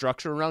built a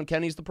structure around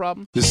Kenny's the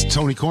problem? This is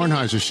Tony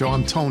Kornheiser's show.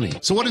 I'm Tony.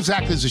 So what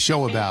exactly is the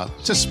show about?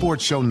 It's a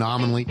sports show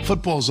nominally.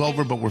 Football's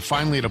over, but we're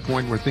finally at a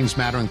point where things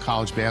matter in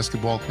college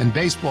basketball, and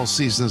baseball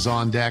season is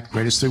on deck.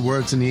 Greatest 3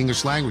 words in the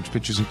English language,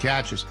 pitchers and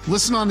catchers.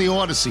 Listen on the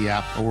Odyssey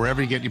app or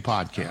wherever you get your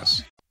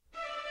podcasts.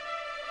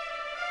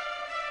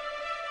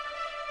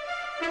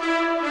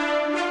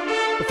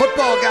 The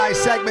Football Guy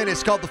segment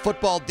is called the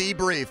Football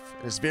Debrief.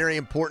 It's very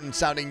important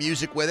sounding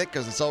music with it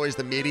because it's always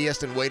the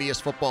meatiest and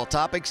weightiest football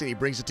topics, and he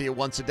brings it to you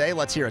once a day.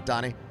 Let's hear it,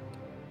 Donnie.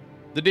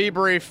 The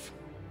Debrief,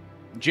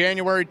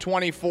 January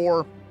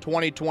 24,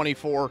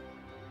 2024.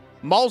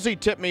 Mulsey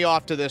tipped me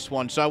off to this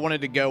one, so I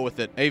wanted to go with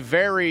it. A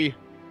very,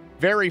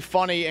 very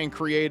funny and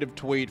creative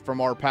tweet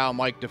from our pal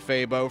Mike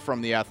DeFabo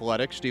from The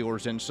Athletic,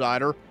 Steelers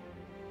Insider.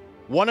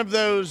 One of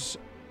those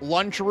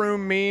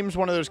lunchroom memes,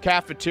 one of those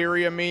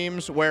cafeteria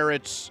memes where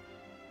it's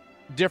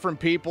different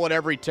people at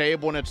every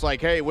table, and it's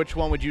like, hey, which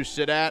one would you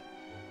sit at?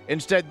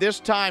 Instead, this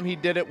time he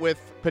did it with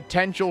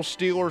potential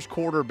Steelers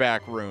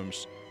quarterback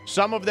rooms.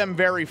 Some of them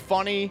very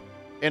funny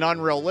and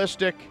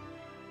unrealistic.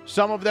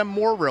 Some of them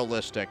more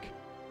realistic.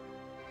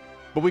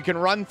 But we can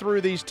run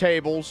through these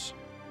tables.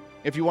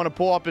 If you want to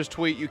pull up his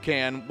tweet, you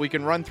can. We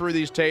can run through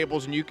these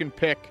tables, and you can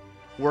pick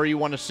where you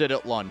want to sit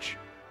at lunch.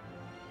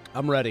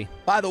 I'm ready.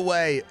 By the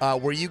way,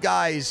 were you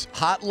guys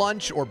hot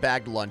lunch or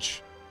bagged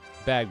lunch?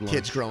 Bagged lunch.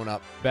 Kids growing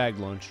up. Bagged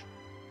lunch.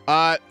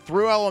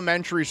 Through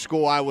elementary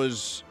school, I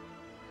was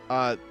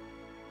a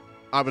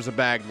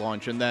bagged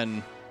lunch, and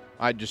then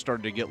I just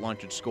started to get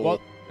lunch at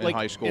school in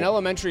high school. In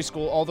elementary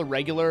school, all the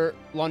regular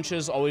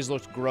lunches always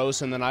looked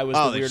gross, and then I was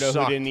the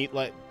weirdo who didn't eat,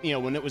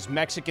 when it was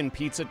Mexican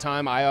pizza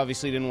time, I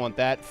obviously didn't want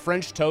that.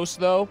 French toast,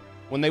 though,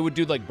 when they would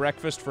do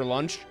breakfast for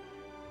lunch,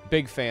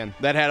 big fan.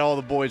 That had all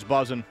the boys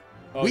buzzing.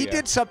 We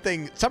did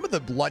something, some of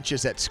the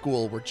lunches at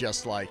school were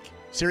just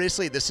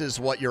seriously, this is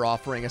what you're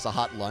offering as a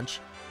hot lunch?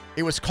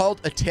 It was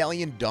called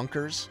Italian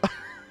Dunkers,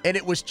 and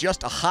it was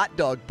just a hot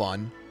dog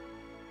bun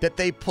that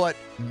they put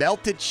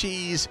melted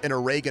cheese and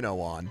oregano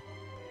on,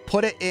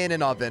 put it in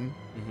an oven,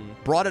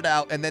 brought it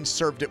out, and then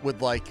served it with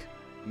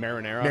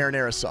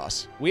marinara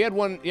sauce. We had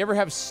one. You ever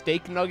have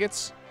steak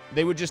nuggets?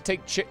 They would just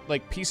take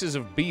pieces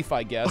of beef,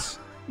 I guess,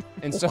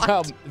 and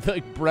somehow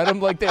bread them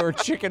like they were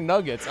chicken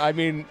nuggets. I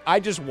mean, I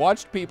just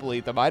watched people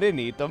eat them. I didn't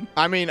eat them.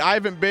 I mean, I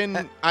haven't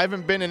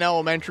been in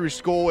elementary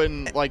school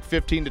in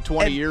 15 to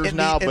 20 years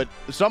now, but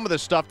some of the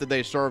stuff that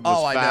they served was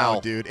foul. I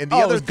know, dude. And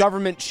it was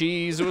government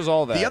cheese. It was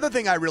all that. The other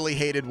thing I really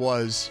hated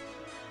was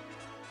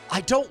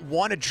I don't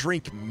want to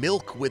drink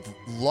milk with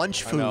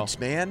lunch foods,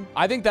 man.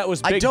 I think that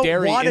was big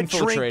dairy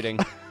infiltrating.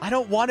 I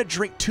don't want to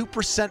drink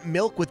 2%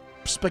 milk with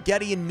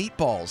spaghetti and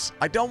meatballs.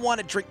 I don't want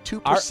to drink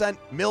 2%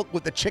 milk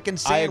with the chicken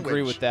sandwich. I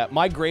agree with that.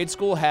 My grade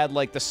school had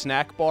the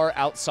snack bar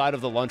outside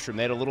of the lunchroom.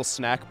 They had a little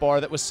snack bar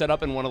that was set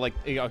up in one of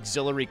the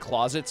auxiliary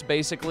closets,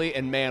 basically.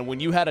 And man, when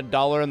you had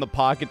 $1 in the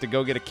pocket to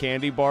go get a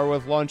candy bar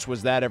with lunch,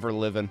 was that ever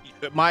living?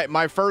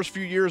 My first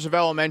few years of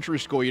elementary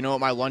school, you know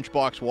what my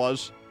lunchbox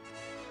was?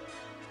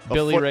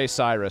 Billy Ray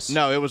Cyrus.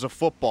 No, it was a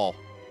football.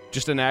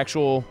 Just an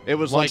actual. It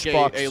was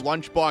lunchbox. a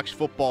lunchbox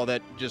football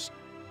that just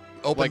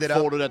opened it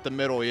folded at the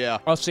middle. Yeah.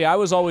 Oh, see, I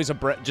was always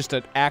just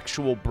an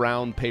actual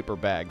brown paper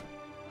bag,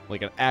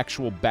 an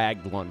actual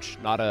bagged lunch.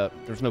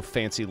 There's no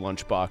fancy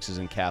lunch boxes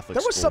in Catholic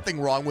school. There was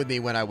something wrong with me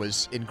when I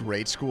was in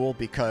grade school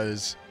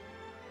because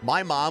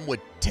my mom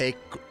would take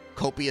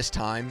copious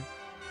time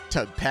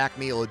to pack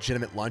me a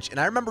legitimate lunch, and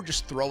I remember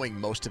just throwing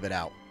most of it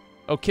out.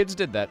 Oh, kids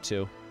did that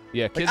too.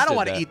 Yeah, kids did that. I don't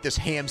want to eat this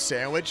ham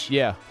sandwich.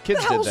 Yeah, kids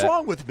did that. What the hell's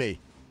wrong with me?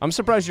 I'm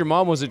surprised your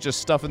mom wasn't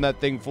just stuffing that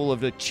thing full of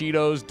the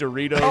Cheetos,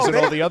 Doritos, and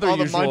all the other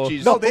usual.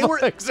 Munchies. No, they were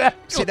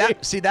exactly.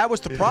 That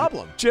was the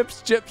problem.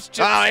 Chips.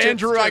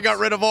 Andrew, chips. I got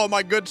rid of all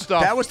my good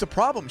stuff. That was the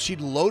problem.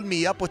 She'd load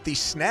me up with these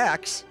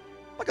snacks.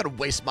 I'm not gonna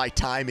waste my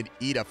time and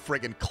eat a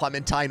friggin'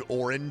 clementine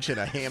orange and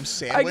a ham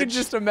sandwich. I can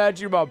just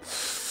imagine your mom.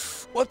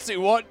 What's he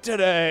want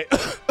today?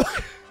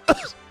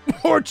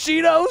 More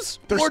Cheetos?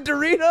 More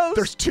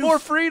Doritos? More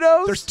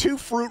Fritos? There's 2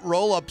 fruit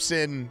roll-ups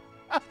in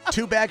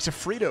 2 bags of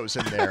Fritos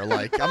in there. I'm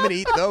going to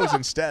eat those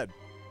instead.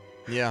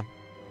 Yeah.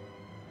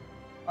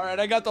 All right,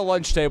 I got the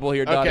lunch table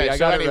here, Donnie. Okay,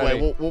 so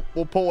anyway,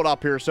 we'll pull it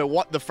up here.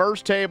 So the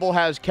first table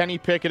has Kenny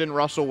Pickett and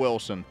Russell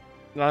Wilson.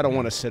 I don't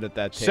want to sit at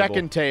that table.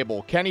 Second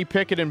table, Kenny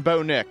Pickett and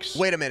Bo Nix.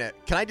 Wait a minute.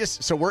 Can I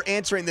so we're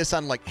answering this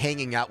on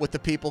hanging out with the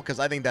people because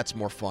I think that's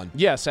more fun.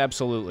 Yes,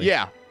 absolutely.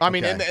 Yeah. I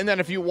mean, and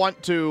then if we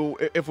want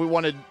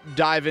to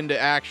dive into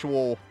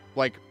actual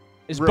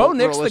is Bo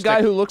Nix the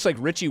guy who looks like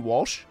Richie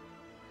Walsh?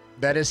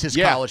 That is his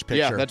college picture.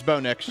 Yeah, that's Bo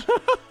Nix.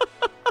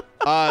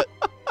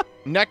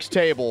 Next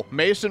table,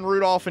 Mason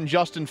Rudolph and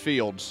Justin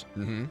Fields.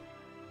 Mm-hmm.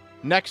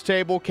 Next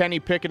table, Kenny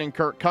Pickett and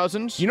Kirk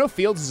Cousins. You know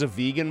Fields is a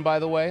vegan, by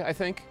the way, I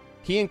think.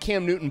 He and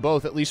Cam Newton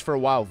both, at least for a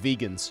while,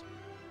 vegans.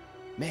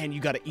 Man,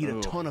 you got to eat a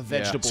ton of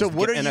vegetables So to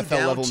what get are you NFL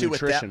down level to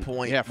nutrition. at that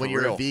point Yeah, when for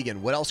you're real. a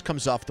vegan? What else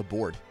comes off the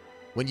board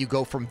when you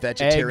go from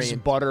vegetarian?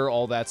 Eggs, butter,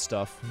 all that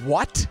stuff.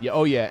 What? Yeah,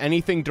 oh yeah,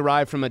 anything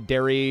derived from a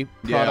dairy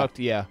product,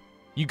 yeah.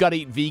 You got to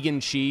eat vegan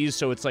cheese,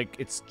 so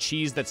it's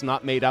cheese that's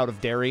not made out of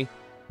dairy.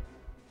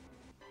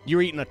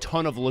 You're eating a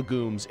ton of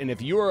legumes, and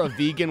if you're a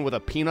vegan with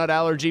a peanut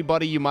allergy,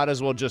 buddy, you might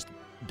as well just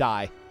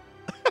die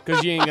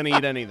because you ain't going to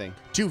eat anything.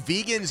 Do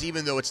vegans,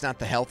 even though it's not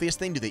the healthiest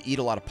thing, do they eat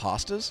a lot of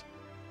pastas?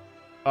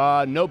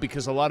 No,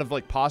 because a lot of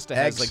pasta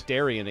Eggs. has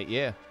dairy in it,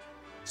 yeah.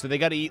 So they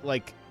got to eat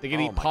eat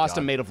my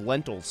pasta God. made of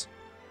lentils.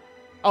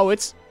 Oh,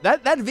 it's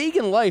that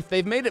vegan life,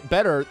 they've made it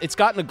better. It's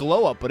gotten a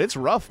glow up, but it's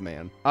rough,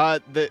 man.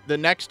 The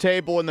next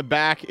table in the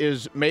back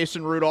is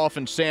Mason Rudolph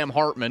and Sam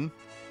Hartman.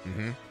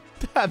 Mm-hmm.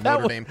 that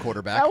Notre Dame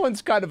quarterback. That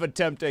one's kind of a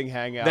tempting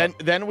hangout.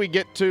 Then we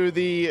get to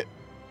the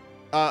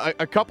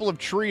a couple of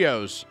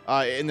trios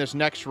in this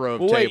next row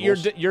of Wait,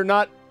 tables. you're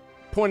not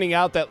pointing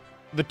out that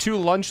the two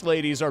lunch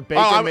ladies are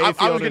Baker Mayfield.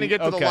 I was going to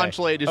get to the lunch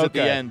ladies at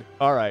the end.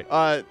 All right.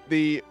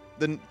 The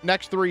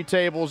next three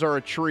tables are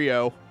a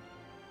trio.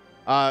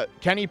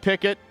 Kenny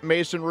Pickett,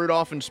 Mason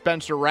Rudolph, and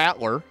Spencer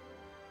Rattler.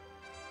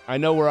 I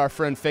know where our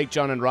friend Fake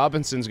John and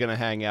Robinson's going to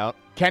hang out.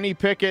 Kenny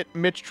Pickett,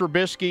 Mitch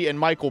Trubisky, and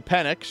Michael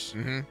Penix.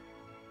 Mm-hmm.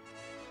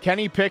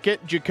 Kenny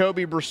Pickett,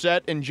 Jacoby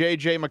Brissett, and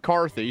J.J.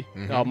 McCarthy.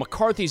 Mm-hmm.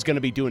 McCarthy's going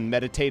to be doing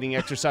meditating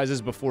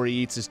exercises before he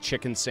eats his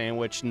chicken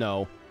sandwich.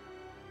 No.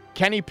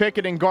 Kenny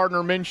Pickett and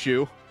Gardner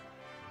Minshew.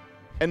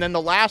 And then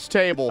the last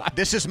table.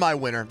 This is my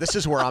winner. This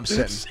is where I'm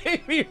sitting.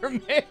 Same here,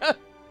 man.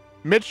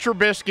 Mitch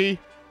Trubisky,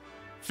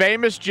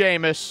 Famous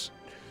Jameis,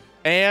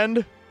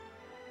 and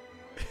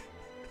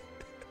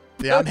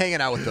Yeah, I'm hanging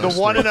out with those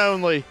the one three. and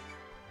only.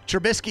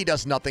 Trubisky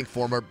does nothing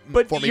for me.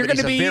 But for me, you're going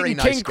to he's be a very eating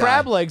nice king guy.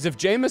 crab legs if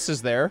Jameis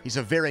is there. He's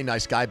a very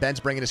nice guy. Ben's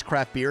bringing his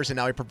craft beers, and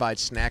now he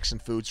provides snacks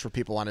and foods for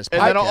people on his And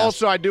podcast. then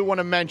also, I do want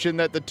to mention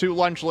that the two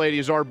lunch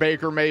ladies are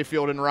Baker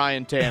Mayfield and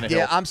Ryan Tannehill.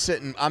 Yeah, I'm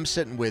sitting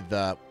with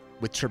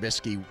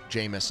Trubisky,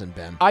 Jameis, and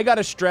Ben. I got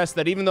to stress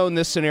that even though in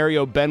this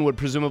scenario Ben would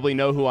presumably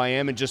know who I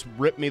am and just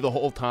rip me the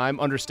whole time,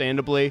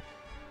 understandably,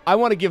 I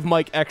want to give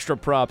Mike extra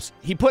props.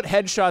 He put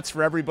headshots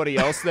for everybody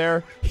else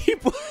there. He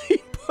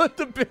put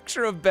the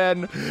picture of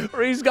Ben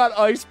where he's got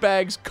ice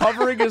bags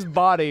covering his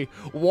body,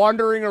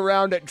 wandering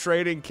around at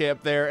training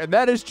camp there, and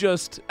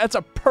that's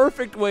a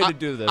perfect way to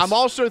do this. I'm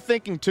also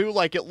thinking, too,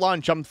 at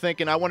lunch, I'm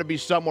thinking I want to be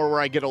somewhere where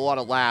I get a lot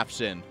of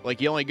laughs in.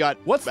 You only got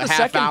What's a the half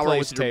second hour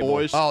place with your table?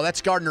 boys. Oh,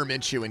 that's Gardner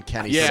Minshew and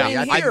Kenny. Yeah,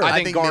 Same here.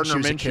 I think Gardner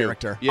Minshew's a Minshew.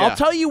 character. Yeah. I'll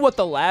tell you what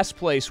the last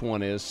place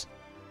one is.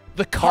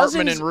 The Hartman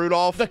Cousins and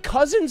Rudolph. The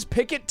Cousins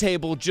Pickett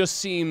table just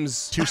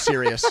seems Too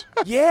serious.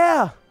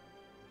 Yeah.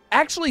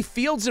 Actually,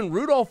 Fields and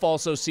Rudolph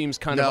also seems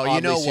kind of No, oddly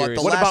you know what? serious.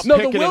 The What last- about No,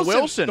 Pickett and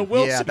Wilson? The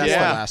Wilson. Yeah, that's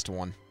Yeah. the last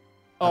one.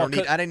 Oh,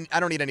 I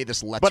don't need any of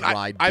this let's But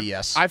ride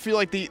BS. I feel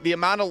like the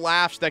amount of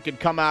laughs that could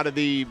come out of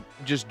the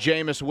just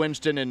Jameis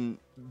Winston and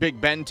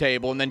Big Ben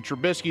table, and then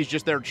Trubisky's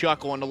just there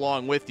chuckling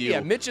along with you.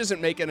 Yeah, Mitch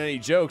isn't making any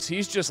jokes.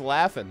 He's just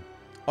laughing.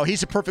 Oh,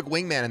 he's a perfect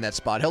wingman in that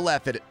spot. He'll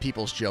laugh at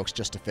people's jokes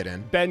just to fit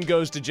in. Ben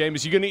goes to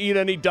Jameis. You going to eat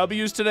any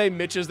W's today?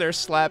 Mitch is there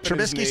slapping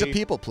his Trubisky's knee. a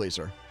people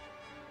pleaser.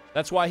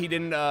 That's why he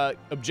didn't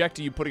object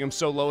to you putting him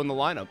so low in the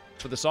lineup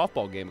for the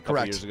softball game a couple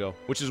Correct. years ago,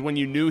 which is when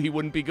you knew he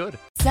wouldn't be good.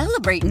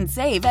 Celebrate and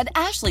save at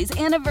Ashley's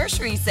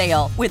Anniversary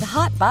Sale. With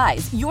Hot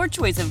Buys, your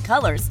choice of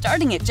colors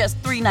starting at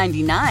just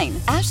 $3.99.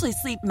 Ashley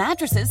Sleep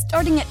mattresses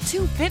starting at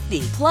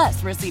 $2.50.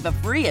 Plus, receive a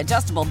free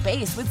adjustable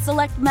base with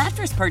select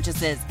mattress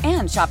purchases.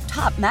 And shop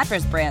top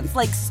mattress brands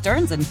like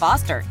Stearns &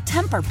 Foster,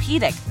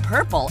 Tempur-Pedic,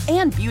 Purple,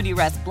 and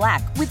Beautyrest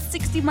Black with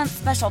 60-month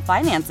special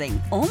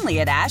financing. Only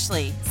at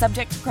Ashley.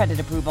 Subject to credit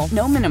approval.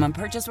 No minimum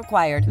purchase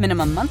required.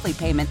 Minimum monthly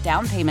payment,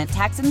 down payment,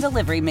 tax, and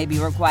delivery may be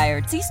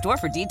required. See store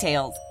for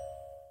details.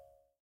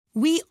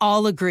 We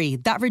all agree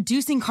that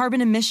reducing carbon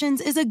emissions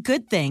is a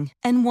good thing.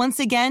 And once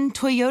again,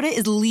 Toyota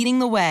is leading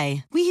the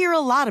way. We hear a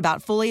lot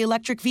about fully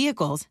electric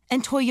vehicles,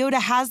 and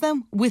Toyota has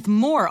them with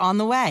more on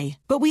the way.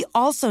 But we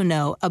also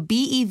know a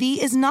BEV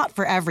is not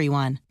for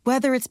everyone.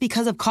 Whether it's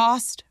because of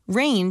cost,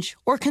 range,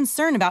 or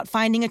concern about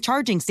finding a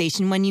charging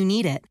station when you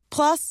need it.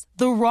 Plus,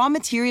 the raw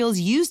materials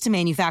used to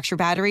manufacture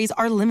batteries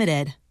are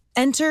limited.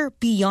 Enter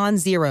Beyond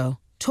Zero,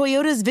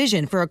 Toyota's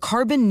vision for a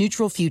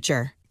carbon-neutral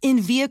future. In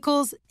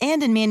vehicles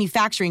and in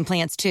manufacturing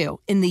plants,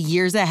 too, in the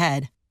years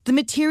ahead. The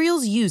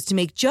materials used to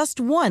make just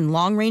one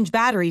long-range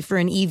battery for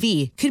an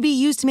EV could be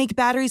used to make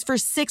batteries for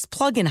 6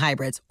 plug-in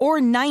hybrids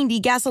or 90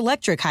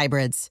 gas-electric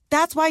hybrids.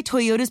 That's why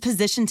Toyota's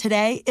position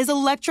today is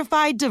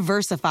electrified,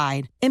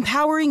 diversified,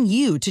 empowering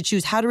you to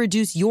choose how to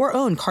reduce your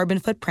own carbon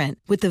footprint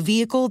with the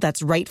vehicle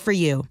that's right for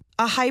you.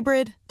 A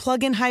hybrid,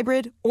 plug-in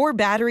hybrid, or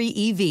battery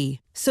EV.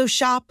 So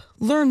shop,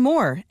 learn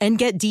more, and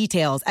get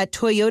details at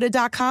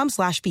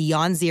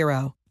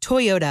toyota.com/beyondzero.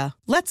 Toyota,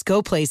 let's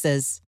go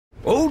places.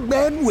 Old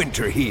Man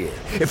Winter here.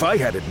 If I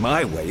had it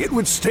my way, it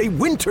would stay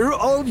winter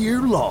all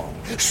year long.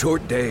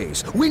 Short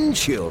days, wind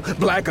chill,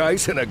 black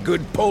ice, and a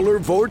good polar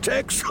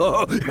vortex.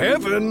 Oh,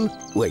 heaven.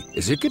 Wait,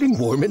 is it getting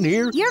warm in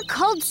here? Your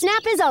cold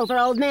snap is over,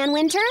 Old Man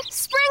Winter.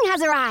 Spring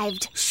has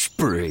arrived.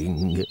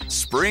 Spring.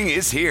 Spring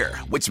is here,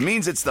 which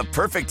means it's the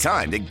perfect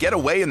time to get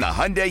away in the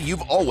Hyundai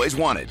you've always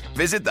wanted.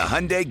 Visit the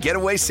Hyundai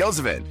Getaway Sales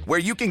Event, where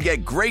you can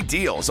get great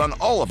deals on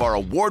all of our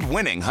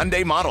award-winning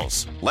Hyundai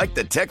models, like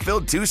the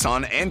tech-filled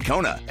Tucson and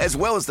Kona, as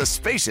well as the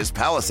spacious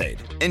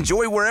Palisade.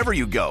 Enjoy wherever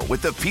you go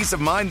with the peace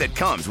of mind that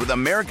comes with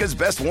America's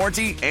best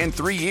warranty and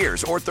 3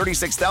 years or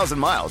 36,000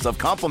 miles of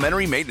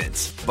complimentary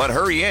maintenance. But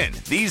hurry in,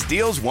 these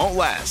deals won't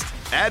last.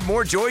 Add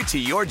more joy to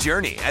your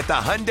journey at the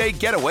Hyundai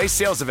Getaway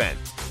Sales Event.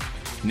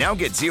 Now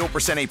get 0%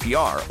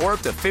 APR or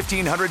up to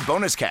 $1,500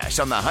 bonus cash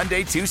on the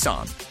Hyundai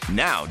Tucson.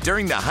 Now,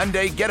 during the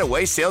Hyundai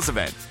Getaway Sales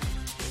Event.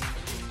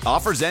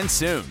 Offers end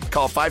soon.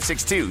 Call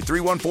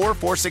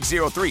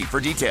 562-314-4603 for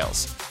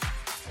details.